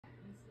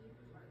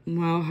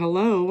Well,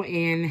 hello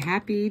and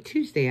happy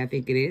Tuesday, I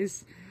think it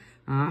is.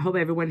 I hope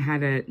everyone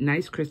had a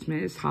nice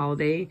Christmas,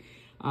 holiday,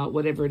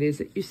 whatever it is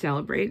that you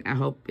celebrate. I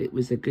hope it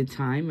was a good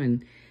time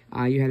and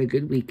you had a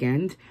good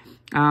weekend.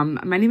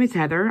 My name is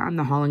Heather. I'm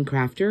the Haul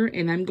Crafter,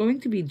 and I'm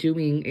going to be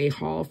doing a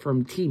haul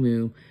from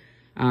TEMU.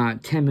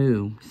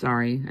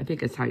 Sorry. I think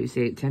that's how you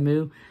say it,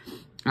 TEMU.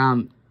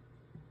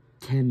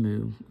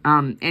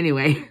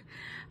 Anyway,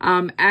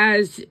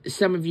 as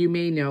some of you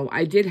may know,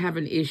 I did have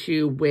an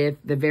issue with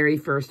the very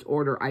first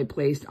order I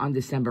placed on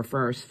December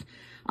 1st.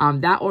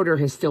 That order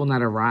has still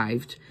not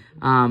arrived.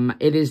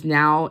 It is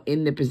now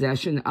in the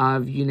possession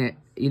of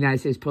United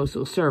States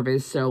Postal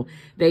Service, so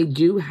they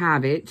do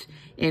have it,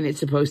 and it's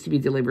supposed to be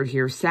delivered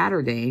here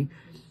Saturday,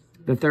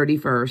 the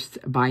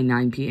 31st by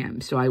 9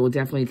 p.m. So I will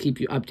definitely keep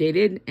you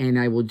updated, and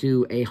I will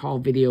do a haul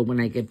video when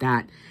I get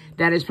that.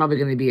 That is probably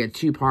going to be a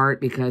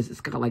two-part because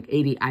it's got like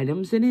 80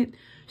 items in it.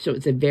 So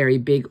it's a very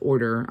big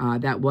order.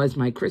 That was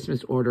my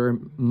Christmas order,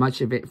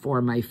 much of it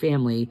for my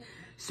family.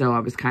 So I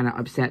was kind of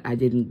upset I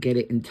didn't get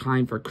it in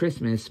time for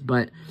Christmas.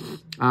 But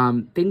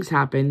things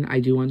happen. I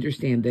do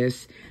understand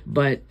this.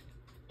 But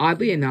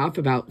oddly enough,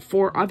 about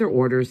 4 other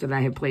orders that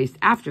I have placed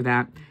after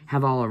that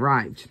have all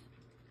arrived.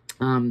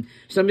 So I'm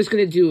just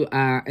going to do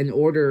an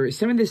order.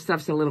 Some of this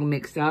stuff's a little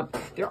mixed up.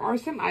 There are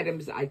some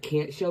items I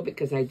can't show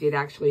because I did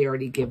actually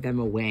already give them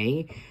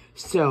away.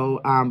 So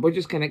we're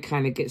just going to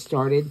kind of get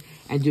started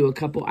and do a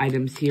couple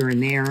items here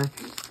and there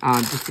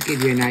just to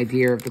give you an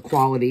idea of the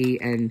quality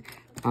and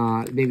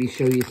maybe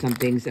show you some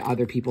things that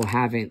other people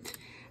haven't.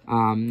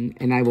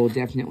 And I will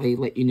definitely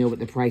let you know what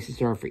the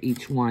prices are for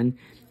each one.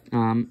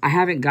 I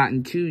haven't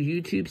gotten too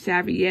YouTube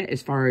savvy yet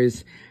as far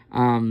as,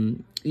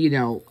 you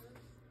know,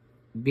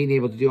 being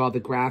able to do all the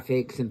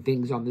graphics and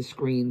things on the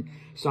screen.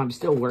 So I'm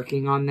still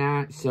working on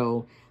that.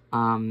 So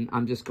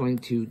I'm just going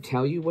to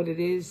tell you what it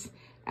is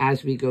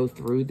as we go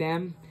through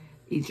them,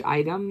 each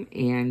item,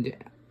 and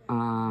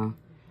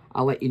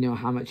I'll let you know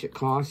how much it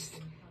costs.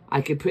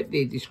 I could put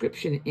the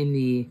description in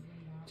the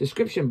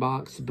description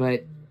box,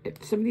 but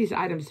some of these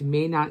items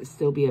may not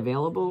still be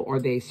available, or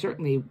they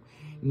certainly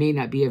may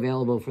not be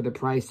available for the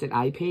price that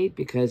I paid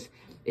because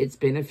it's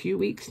been a few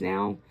weeks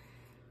now.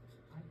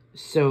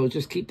 So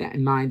just keep that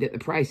in mind, that the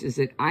prices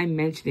that I'm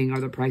mentioning are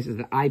the prices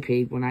that I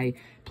paid when I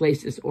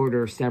placed this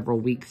order several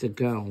weeks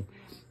ago.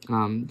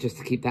 Just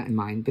to keep that in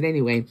mind. But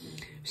anyway,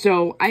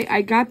 so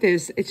I got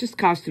this. It's just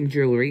costume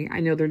jewelry.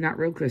 I know they're not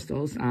real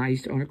crystals. I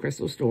used to own a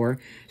crystal store,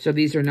 so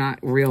these are not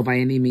real by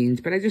any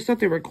means. But I just thought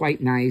they were quite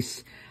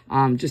nice,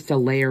 just to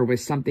layer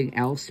with something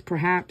else,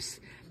 perhaps.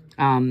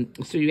 So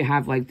you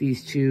have like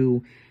these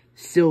 2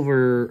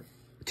 silver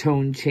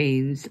tone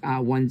chains.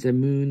 One's a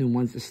moon and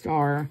one's a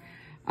star.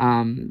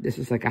 This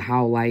is like a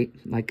howlite,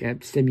 like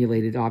a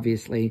simulated,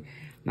 obviously.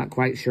 Not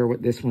quite sure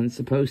what this one's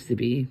supposed to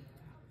be.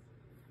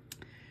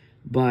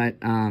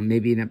 But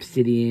maybe an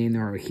obsidian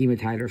or a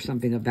hematite or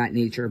something of that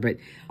nature. But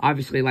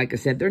obviously, like I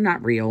said, they're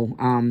not real.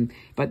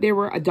 But they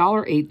were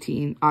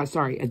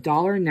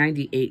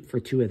 $1.98 for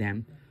 2 of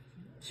them.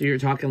 So you're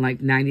talking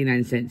like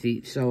 99 cents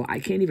each. So I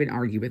can't even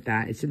argue with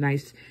that. It's a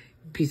nice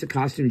piece of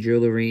costume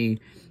jewelry.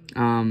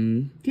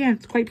 Yeah,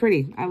 it's quite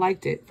pretty. I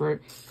liked it.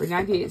 For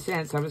 98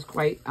 cents, I was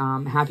quite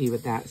happy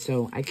with that.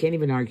 So I can't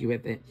even argue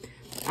with it.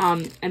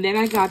 And then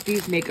I got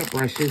these makeup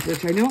brushes,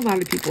 which I know a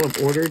lot of people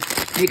have ordered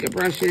makeup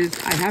brushes.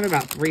 I have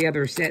about 3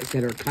 other sets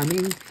that are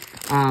coming,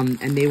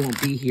 and they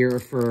won't be here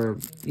for,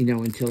 you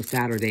know, until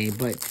Saturday.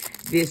 But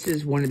this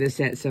is one of the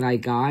sets that I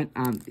got.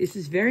 This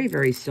is very,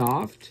 very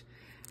soft.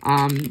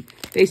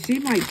 They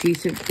seem like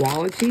decent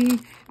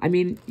quality. I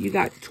mean, you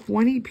got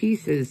 20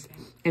 pieces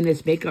in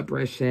this makeup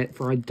brush set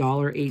for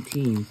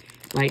 $1.18.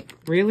 Like,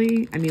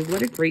 really? I mean,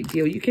 what a great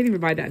deal. You can't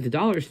even buy that at the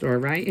dollar store,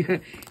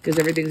 right? Because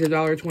everything's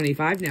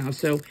 $1.25 now.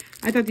 So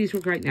I thought these were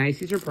quite nice.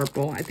 These are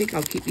purple. I think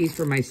I'll keep these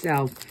for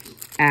myself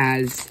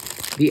as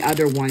the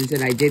other ones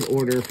that I did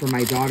order for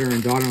my daughter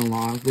and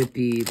daughter-in-law with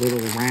the little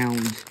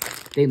round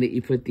thing that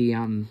you put the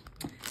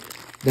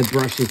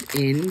brushes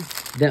in.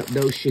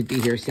 Those should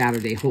be here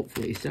Saturday,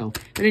 hopefully. So,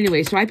 but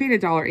anyway, so I paid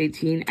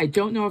 $1.18. I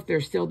don't know if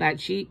they're still that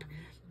cheap,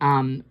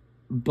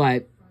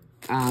 but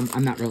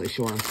I'm not really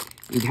sure.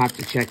 You'd have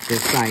to check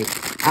this site.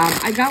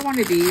 I got one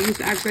of these.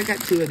 Actually, I got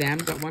 2 of them.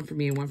 Got one for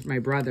me and one for my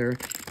brother.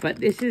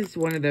 But this is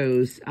one of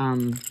those,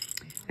 I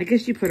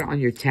guess you put it on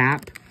your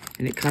tap.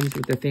 And it comes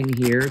with the thing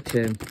here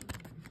to,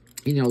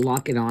 you know,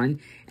 lock it on.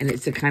 And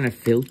it's a kind of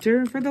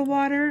filter for the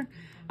water.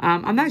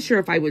 I'm not sure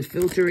if I would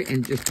filter it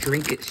and just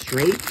drink it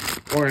straight.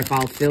 Or if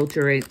I'll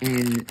filter it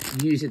and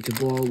use it to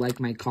boil like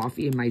my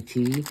coffee and my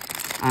tea.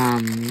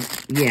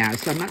 Yeah,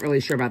 so I'm not really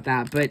sure about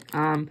that, but,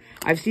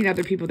 I've seen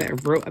other people that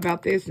have wrote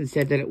about this and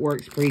said that it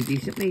works pretty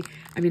decently.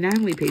 I mean, I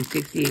only paid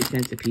 68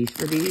 cents a piece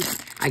for these.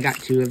 I got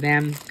 2 of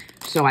them,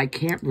 so I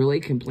can't really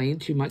complain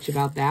too much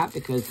about that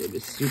because it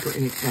was super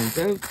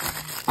inexpensive.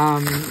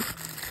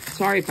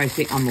 Sorry if I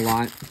say a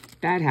lot.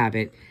 Bad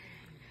habit.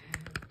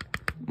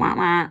 Wah,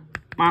 wah,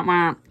 wah,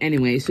 wah.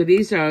 Anyway, so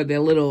these are the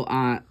little,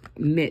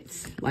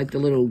 mitts, like the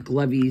little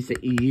glovies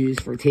that you use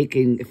for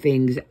taking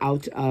things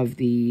out of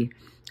the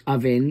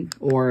oven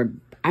or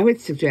I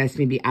would suggest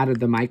maybe out of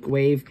the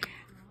microwave.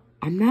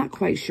 I'm not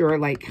quite sure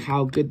like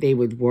how good they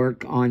would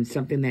work on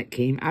something that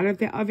came out of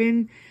the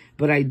oven,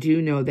 but I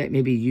do know that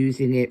maybe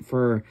using it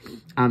for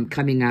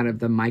coming out of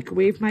the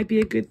microwave might be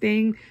a good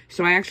thing.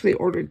 So I actually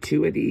ordered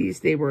 2 of these.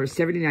 They were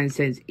 79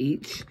 cents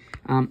each.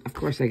 Of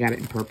course, I got it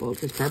in purple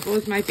because purple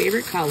is my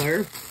favorite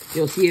color.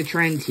 You'll see a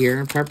trend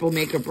here. Purple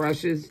makeup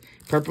brushes,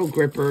 purple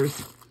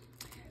grippers.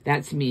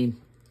 That's me.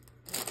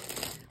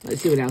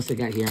 Let's see what else I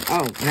got here.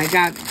 Oh, and I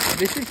got,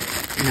 this is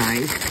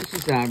nice.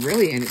 This is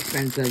really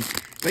inexpensive.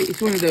 But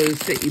it's one of those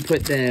that you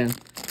put the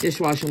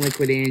dishwashing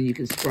liquid in, you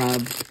can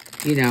scrub,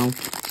 you know.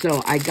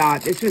 So I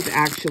got, this was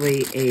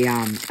actually a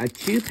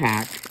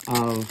 2-pack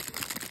of,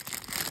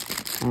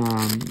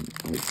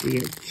 let's see,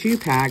 a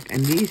 2-pack,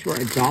 and these were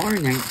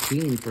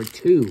 $1.19 for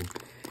 2.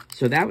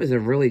 So that was a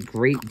really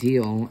great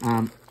deal.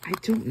 I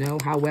don't know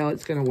how well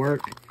it's going to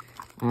work.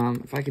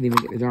 If I can even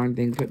get the darn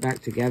thing put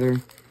back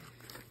together.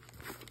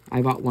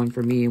 I bought one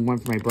for me and one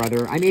for my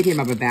brother. I made him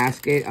up a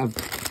basket of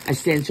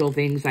essential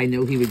things I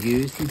know he would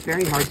use. He's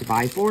very hard to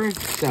buy for,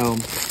 so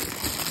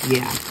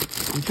yeah.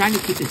 I'm trying to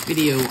keep this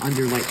video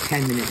under like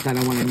 10 minutes. I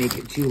don't want to make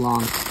it too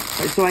long.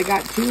 But so I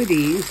got 2 of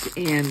these,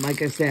 and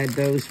like I said,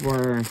 those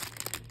were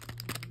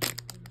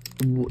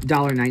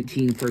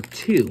 $1.19 for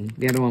 2.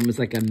 The other one was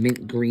like a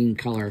mint green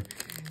color,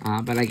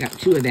 but I got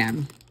 2 of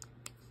them.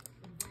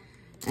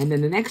 And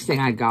then the next thing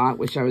I got,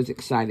 which I was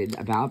excited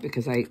about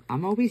because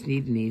I'm always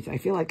needing these. I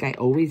feel like I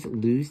always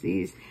lose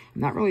these.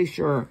 I'm not really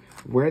sure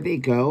where they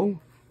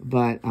go,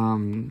 but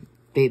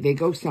they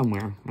go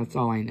somewhere. That's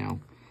all I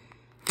know.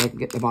 If I can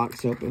get the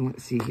box open,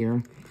 let's see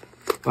here.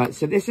 But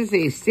so this is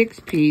a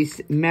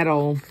 6-piece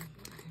metal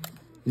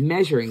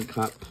measuring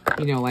cup.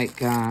 You know, like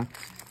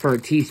for a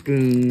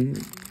teaspoon,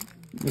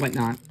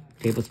 whatnot,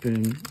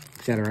 tablespoon,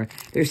 etc.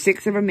 There's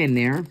 6 of them in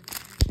there.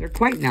 They're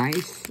quite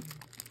nice.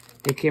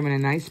 They came in a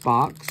nice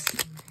box,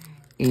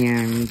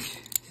 and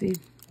see,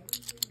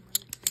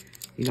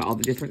 you got all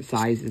the different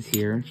sizes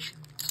here,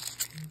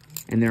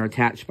 and they're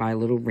attached by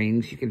little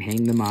rings. You can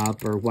hang them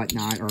up or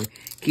whatnot, or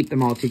keep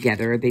them all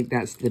together. I think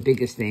that's the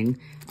biggest thing.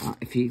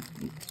 If you,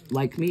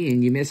 like me,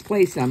 and you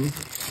misplace them,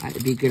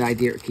 it'd be a good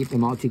idea to keep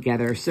them all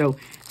together. So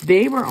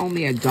they were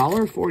only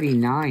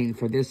 $1.49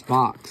 for this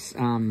box,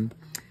 and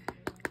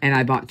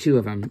I bought 2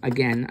 of them.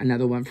 Again,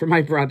 another one for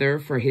my brother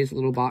for his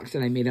little box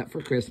that I made up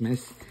for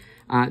Christmas.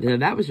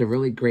 That was a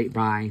really great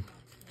buy.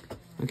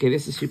 Okay,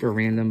 this is super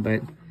random,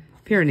 but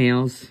pair of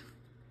nails,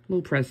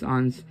 little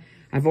press-ons.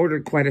 I've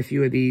ordered quite a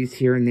few of these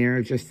here and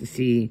there just to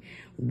see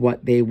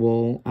what they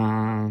will,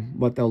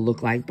 what they'll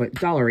look like. But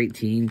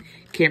 $1.18,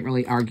 can't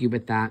really argue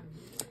with that.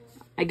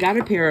 I got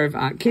a pair of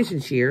kitchen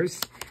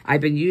shears.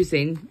 I've been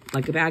using,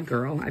 like a bad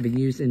girl, I've been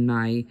using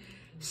my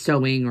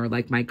sewing or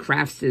like my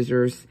craft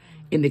scissors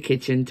in the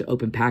kitchen to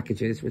open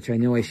packages, which I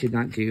know I should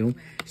not do.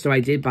 So I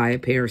did buy a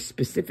pair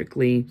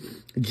specifically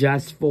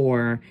just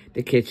for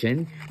the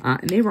kitchen.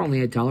 And they were only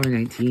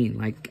 $1.19.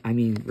 Like, I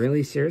mean,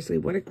 really, seriously,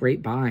 what a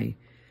great buy.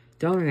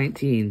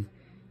 $1.19.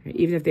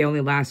 Even if they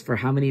only last for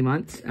how many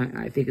months,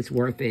 I think it's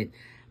worth it.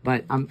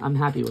 But I'm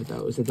happy with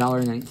those,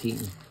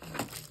 $1.19.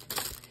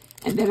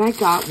 And then I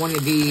got one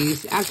of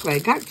these. Actually, I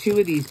got 2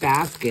 of these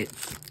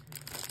baskets.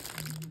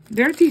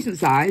 They're decent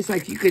size.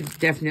 Like, you could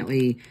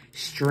definitely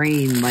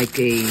strain like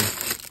a,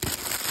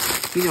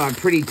 you know, a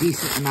pretty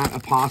decent amount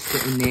of pasta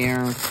in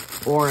there.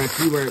 Or if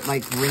you were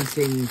like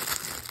rinsing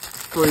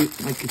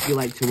fruit, like if you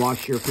like to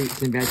wash your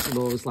fruits and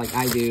vegetables like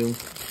I do,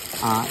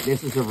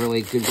 this is a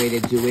really good way to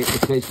do it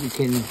because you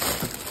can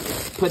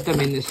put them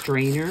in the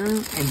strainer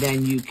and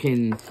then you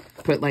can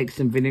put like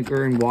some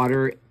vinegar and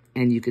water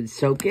and you can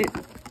soak it.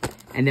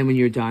 And then when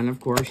you're done, of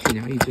course, you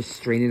know, you just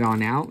strain it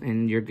on out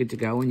and you're good to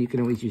go. And you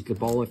can always use the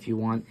bowl if you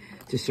want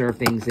to serve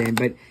things in.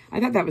 But I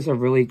thought that was a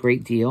really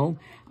great deal.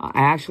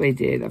 I actually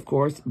did, of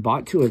course,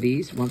 bought 2 of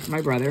these. One for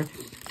my brother.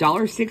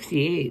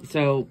 $1.68.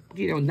 So,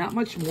 you know, not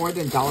much more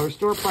than dollar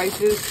store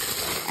prices.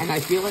 And I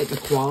feel like the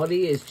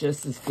quality is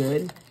just as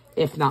good,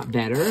 if not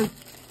better.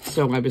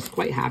 So I was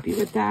quite happy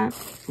with that.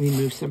 Let me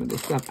move some of the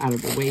stuff out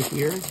of the way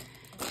here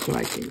so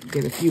I can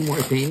get a few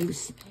more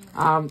things.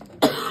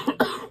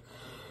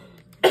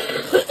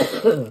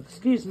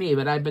 Excuse me,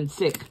 but I've been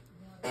sick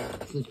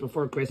since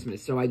before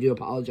Christmas, so I do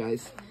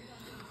apologize.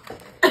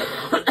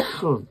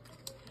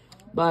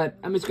 But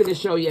I'm just going to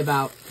show you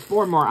about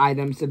 4 more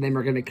items, and then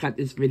we're going to cut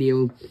this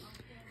video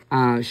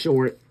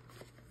short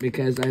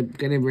because I'm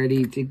getting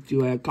ready to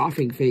do a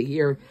coughing fit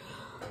here.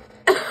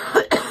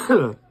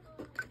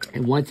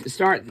 And once it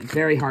starts, it's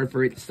very hard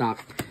for it to stop.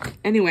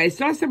 Anyway, I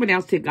saw someone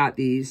else that got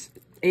these,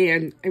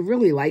 and I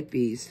really like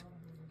these.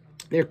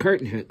 They're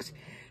curtain hooks,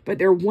 but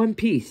they're 1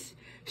 piece.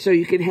 So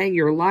you can hang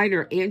your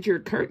liner and your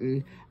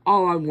curtain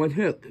all on 1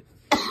 hook.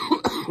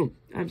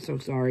 I'm so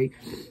sorry.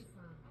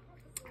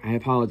 I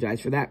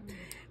apologize for that.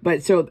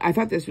 But so I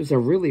thought this was a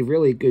really,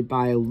 really good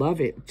buy. I love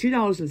it.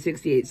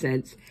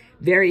 $2.68.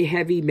 Very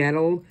heavy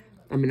metal.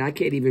 I mean, I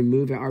can't even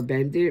move it or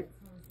bend it.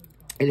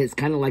 And it's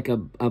kind of like a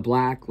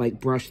black, like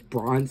brushed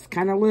bronze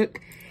kind of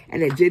look.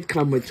 And it did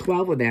come with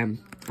 12 of them.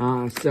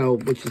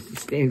 Which is the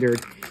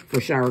standard for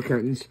shower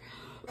curtains.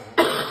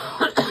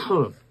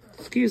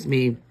 Excuse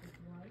me.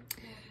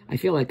 I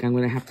feel like I'm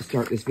going to have to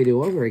start this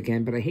video over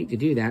again, but I hate to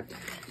do that.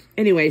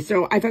 Anyway,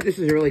 so I thought this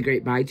was a really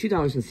great buy.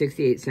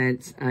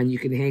 $2.68, and you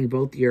can hang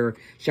both your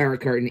shower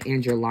curtain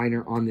and your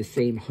liner on the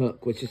same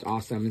hook, which is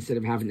awesome, instead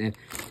of having to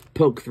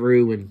poke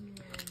through and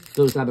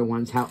those other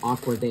ones, how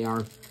awkward they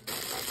are.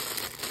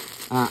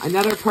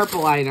 Another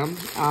purple item.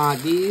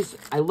 These,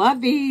 I love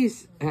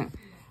these.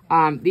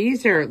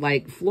 These are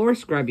like floor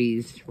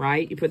scrubbies,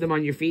 right? You put them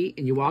on your feet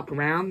and you walk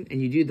around and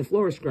you do the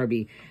floor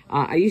scrubby.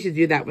 I used to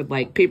do that with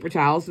like paper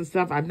towels and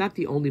stuff. I'm not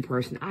the only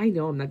person. I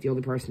know I'm not the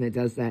only person that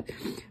does that.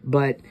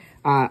 But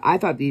I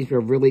thought these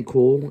were really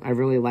cool. I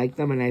really liked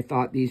them, and I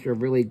thought these were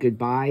really good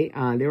buy.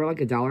 They were like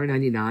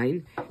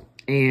 $1.99,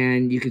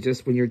 and you could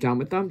just, when you're done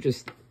with them,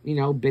 just, you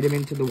know, bid them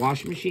into the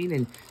washing machine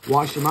and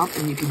wash them up,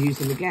 and you can use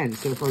them again.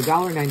 So for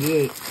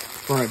 $1.98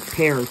 for a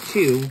pair of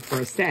two,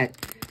 for a set,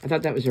 I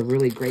thought that was a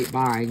really great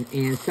buy,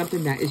 and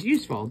something that is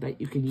useful,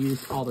 that you can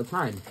use all the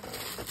time.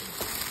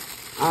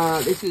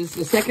 This is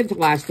the second to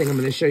last thing I'm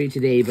going to show you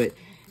today, but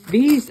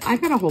these, I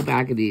got a whole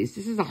bag of these.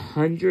 This is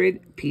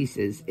 100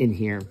 pieces in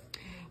here.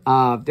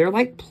 They're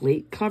like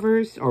plate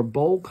covers or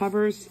bowl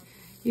covers.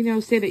 You know,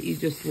 say that you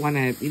just want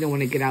to, you don't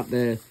want to get out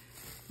the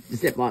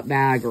Ziploc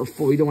bag, or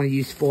you don't want to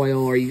use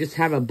foil, or you just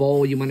have a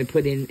bowl you want to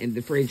put in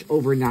the fridge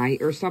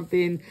overnight or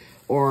something,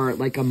 or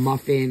like a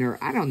muffin, or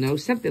I don't know,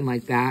 something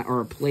like that,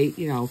 or a plate.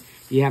 You know,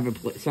 you have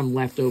some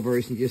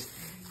leftovers and you just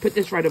put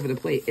this right over the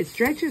plate. It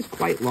stretches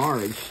quite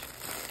large,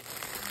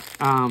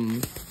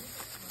 and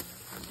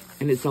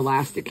it's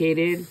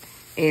elasticated,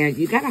 and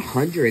you got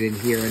 100 in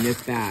here in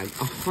this bag.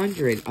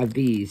 100 of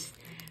these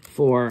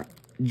for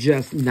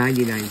just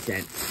 99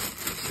 cents.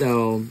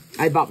 So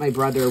I bought my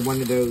brother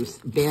one of those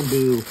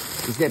bamboo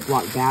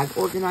Ziploc bag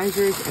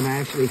organizers, and I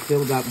actually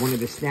filled up one of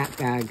the snack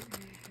bag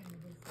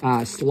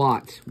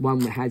slot. One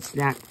that had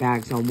snack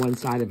bags on one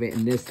side of it,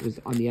 and this was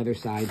on the other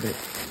side. But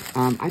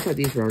I thought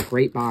these were a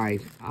great buy.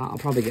 I'll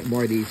probably get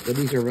more of these, but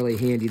these are really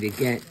handy to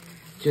get,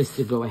 just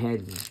to go ahead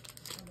and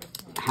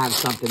have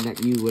something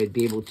that you would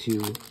be able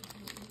to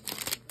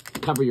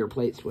cover your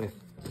plates with.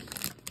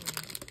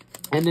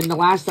 And then the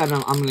last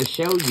item I'm going to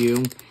show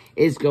you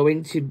is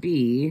going to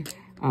be,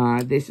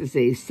 this is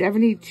a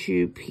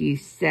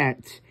 72-piece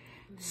set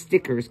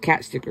stickers,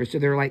 cat stickers. So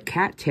they're like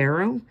cat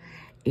tarot,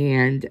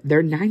 and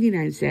they're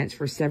 99 cents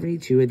for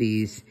 72 of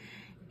these.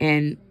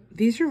 And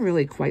these are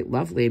really quite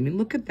lovely. I mean,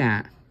 look at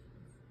that.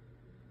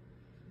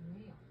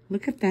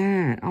 Look at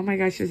that. Oh my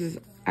gosh,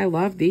 I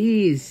love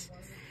these.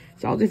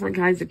 It's all different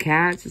kinds of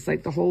cats. It's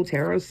like the whole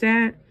tarot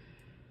set.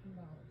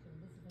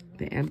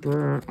 The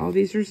Emperor. Oh,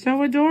 these are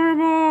so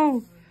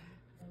adorable.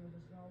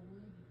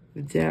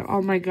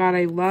 Oh my God,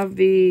 I love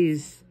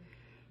these.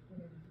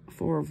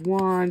 Four of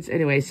Wands.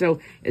 Anyway, so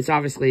it's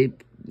obviously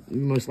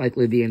most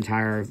likely the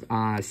entire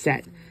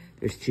set.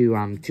 There's two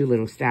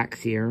little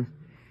stacks here.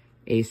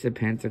 Ace of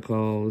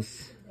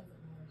Pentacles.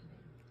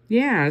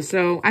 Yeah,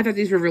 so I thought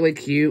these were really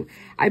cute.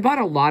 I bought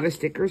a lot of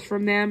stickers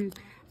from them.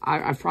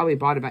 I've probably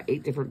bought about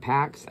 8 different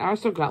packs. I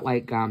also got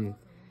like,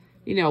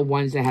 you know,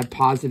 ones that have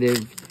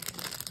positive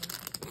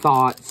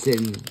thoughts,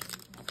 and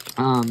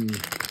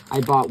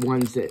I bought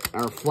ones that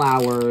are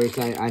flowers.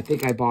 I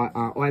think I bought,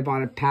 I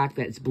bought a pack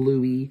that's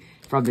Bluey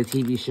from the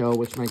TV show,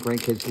 which my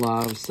grandkids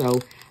love. So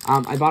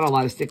I bought a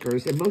lot of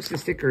stickers, and most of the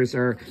stickers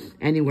are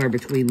anywhere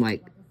between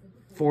like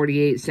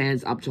 48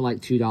 cents up to like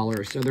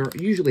 $2. So they're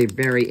usually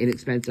very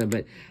inexpensive,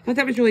 but I thought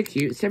that was really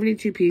cute.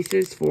 72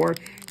 pieces for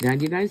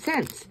 99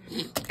 cents.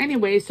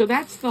 Anyway, so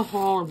that's the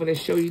haul I'm going to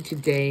show you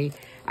today.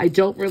 I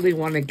don't really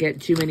want to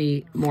get too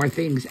many more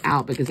things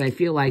out because I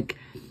feel like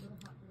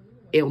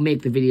it'll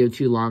make the video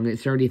too long.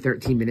 It's already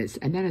 13 minutes,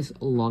 and that is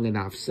long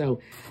enough.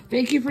 So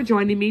thank you for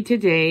joining me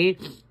today.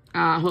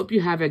 Hope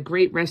you have a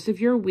great rest of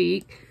your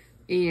week.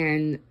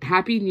 And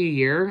Happy New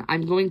Year.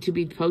 I'm going to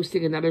be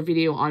posting another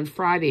video on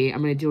Friday.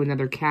 I'm going to do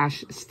another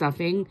cash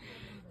stuffing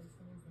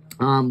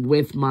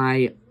with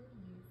my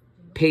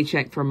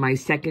paycheck from my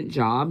second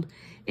job.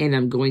 And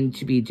I'm going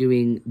to be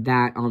doing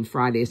that on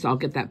Friday. So I'll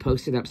get that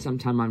posted up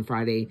sometime on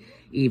Friday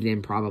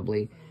evening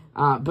probably.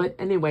 But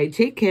anyway,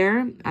 take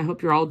care. I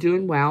hope you're all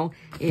doing well.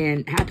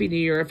 And Happy New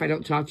Year if I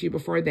don't talk to you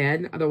before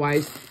then.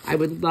 Otherwise, I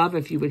would love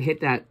if you would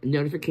hit that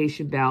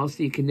notification bell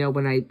so you can know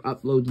when I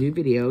upload new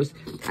videos.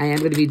 I am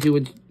going to be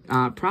doing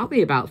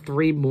probably about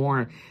 3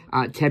 more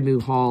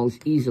TEMU hauls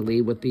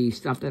easily with the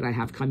stuff that I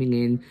have coming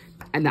in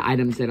and the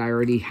items that I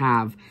already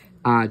have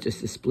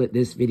just to split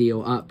this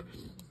video up.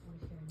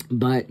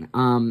 But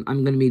I'm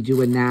going to be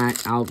doing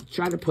that. I'll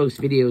try to post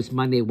videos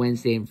Monday,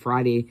 Wednesday, and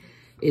Friday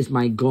is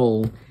my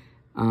goal.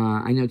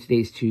 I know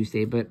today's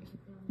Tuesday, but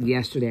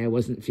yesterday I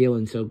wasn't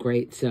feeling so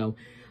great. So,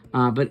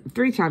 but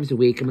 3 times a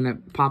week, I'm going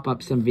to pop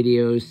up some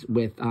videos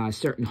with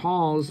certain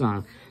hauls,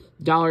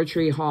 Dollar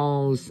Tree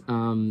hauls,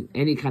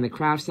 any kind of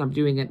crafts I'm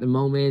doing at the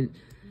moment,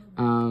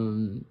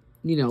 you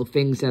know,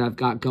 things that I've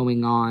got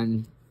going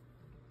on.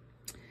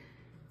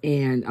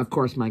 And, of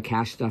course, my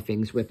cash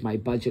stuffings with my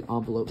budget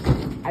envelopes.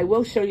 I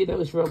will show you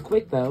those real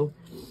quick, though.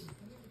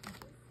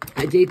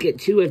 I did get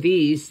 2 of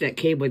these that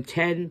came with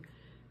 10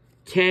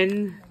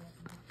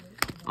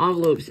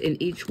 envelopes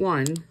in each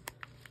one.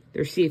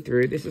 They're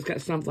see-through. This has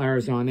got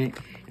sunflowers on it.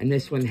 And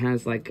this one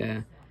has like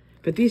a...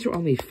 But these are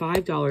only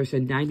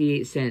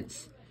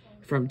 $5.98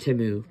 from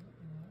TEMU.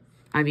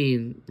 I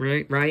mean,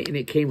 right? And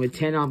it came with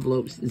 10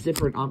 envelopes,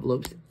 zippered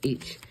envelopes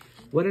each.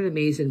 What an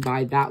amazing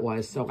buy that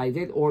was. So I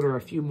did order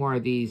a few more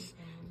of these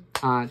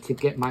to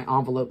get my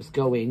envelopes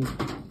going.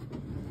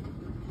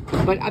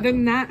 But other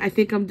than that, I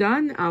think I'm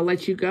done. I'll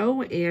let you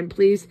go. And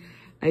please,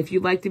 if you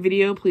liked the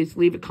video, please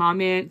leave a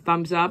comment,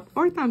 thumbs up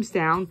or thumbs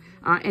down.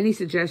 Any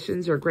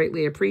suggestions are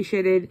greatly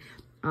appreciated.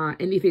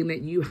 Anything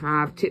that you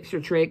have, tips or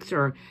tricks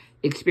or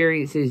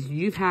experiences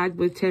you've had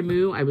with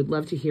TEMU, I would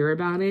love to hear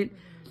about it.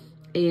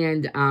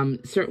 And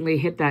certainly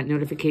hit that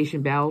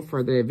notification bell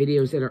for the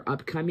videos that are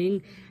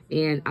upcoming.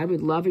 And I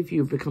would love if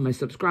you become a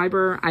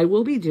subscriber. I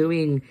will be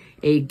doing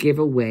a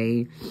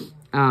giveaway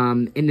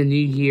in the new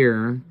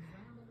year.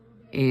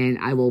 And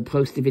I will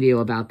post a video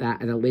about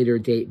that at a later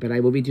date. But I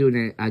will be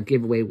doing a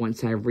giveaway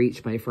once I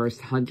reach my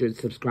first 100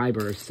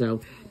 subscribers.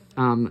 So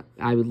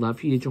I would love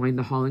for you to join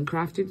the Haul and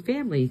Crafted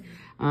family.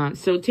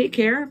 So take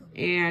care.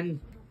 And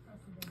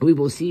we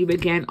will see you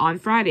again on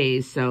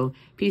Fridays. So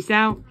peace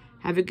out.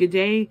 Have a good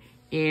day.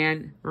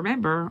 And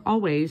remember,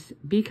 always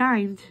be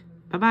kind.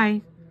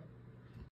 Bye-bye.